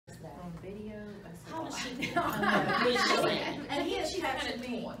sheet now. And he has texted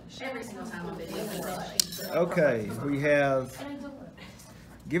me every single time on video. Okay, we have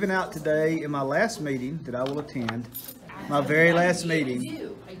given out today in my last meeting that I will attend, my very last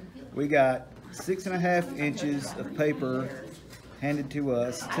meeting, we got 6.5 inches of paper handed to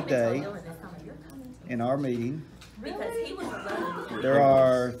us today in our meeting. There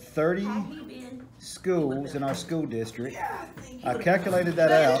are 30 schools in our school district. I calculated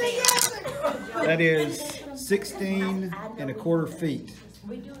that out. That is 16.25 feet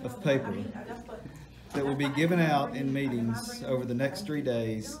of paper that will be given out in meetings over the next 3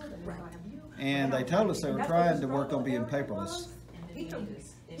 days. And they told us they were trying to work on being paperless.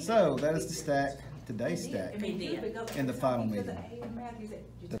 So that is the stack, today's stack, in the final meeting.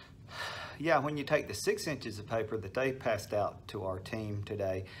 Yeah, when you take the 6 inches of paper that they passed out to our team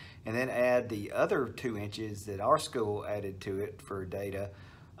today, and then add the other 2 inches that our school added to it for data,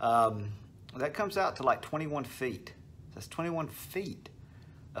 that comes out to like 21 feet. That's 21 feet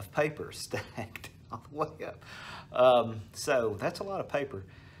of paper stacked all the way up. So that's a lot of paper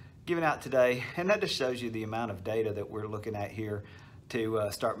given out today, and that just shows you the amount of data that we're looking at here to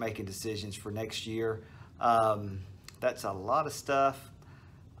start making decisions for next year. That's a lot of stuff.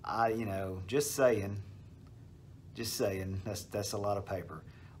 Just saying, that's a lot of paper.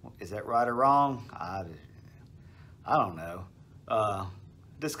 Is that right or wrong? I don't know.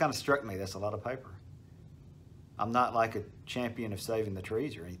 This kind of struck me, that's a lot of paper. I'm not like a champion of saving the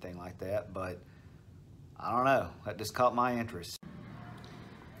trees or anything like that, but I don't know, that just caught my interest.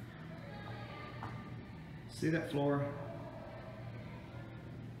 See that floor?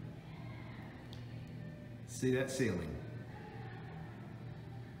 See that ceiling?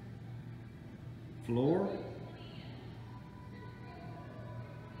 Floor,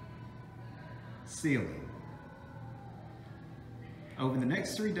 ceiling. Over the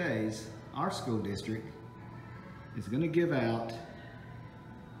next 3 days, our school district is going to give out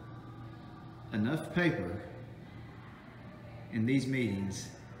enough paper in these meetings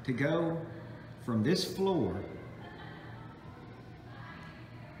to go from this floor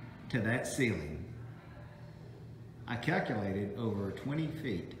to that ceiling. I calculated over 20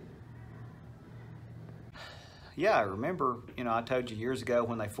 feet. Yeah, I remember, I told you years ago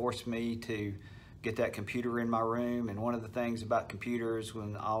when they forced me to get that computer in my room, and one of the things about computers,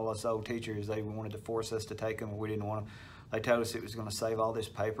 when all us old teachers, they wanted to force us to take them and we didn't want them, they told us it was going to save all this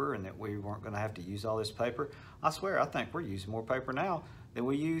paper and that we weren't going to have to use all this paper. I swear, I think we're using more paper now than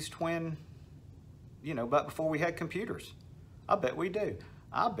we used when, back before we had computers. I bet we do.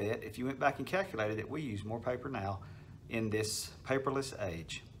 I bet if you went back and calculated it, we use more paper now in this paperless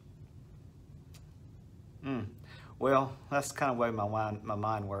age. Well, that's kind of the way my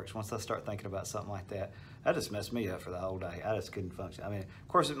mind works. Once I start thinking about something like that, that just messed me up for the whole day. I just couldn't function. I mean, of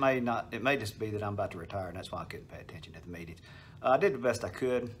course, it may just be that I'm about to retire, and that's why I couldn't pay attention to the meetings. I did the best I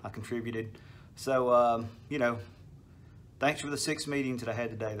could. I contributed. So, thanks for the 6 meetings that I had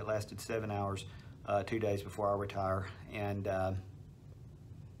today that lasted 7 hours, 2 days before I retire. And I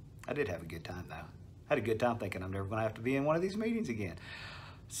did have a good time, though. I had a good time thinking I'm never going to have to be in one of these meetings again.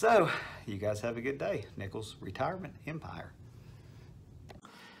 So, you guys have a good day. Nichols Retirement Empire.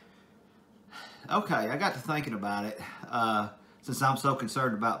 Okay, I got to thinking about it. Since I'm so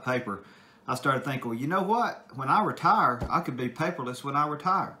concerned about paper, I started thinking, well, you know what? When I retire, I could be paperless when I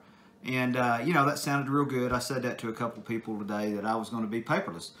retire. And, that sounded real good. I said that to a couple people today that I was going to be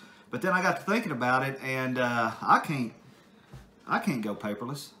paperless. But then I got to thinking about it, and I can't go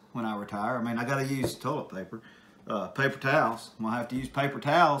paperless when I retire. I mean, I got to use toilet paper. Paper towels. I'm gonna have to use paper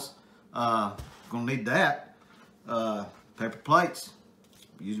towels. Gonna need that. Paper plates.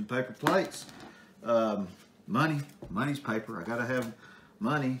 Using paper plates. Money's paper. I gotta have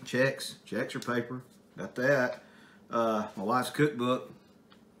money. Checks are paper. Got that. My wife's cookbook.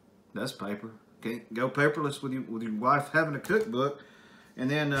 That's paper. Can't go paperless with your wife having a cookbook. And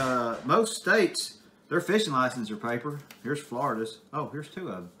then most states, their fishing licenses are paper. Here's Florida's. Oh, here's 2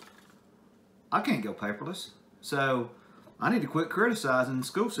 of them. I can't go paperless. So I need to quit criticizing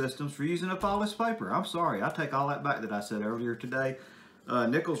school systems for using up all this paper. I'm sorry. I take all that back that I said earlier today.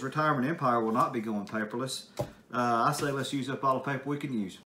 Nichols Retirement Empire will not be going paperless. I say let's use up all the paper we can use.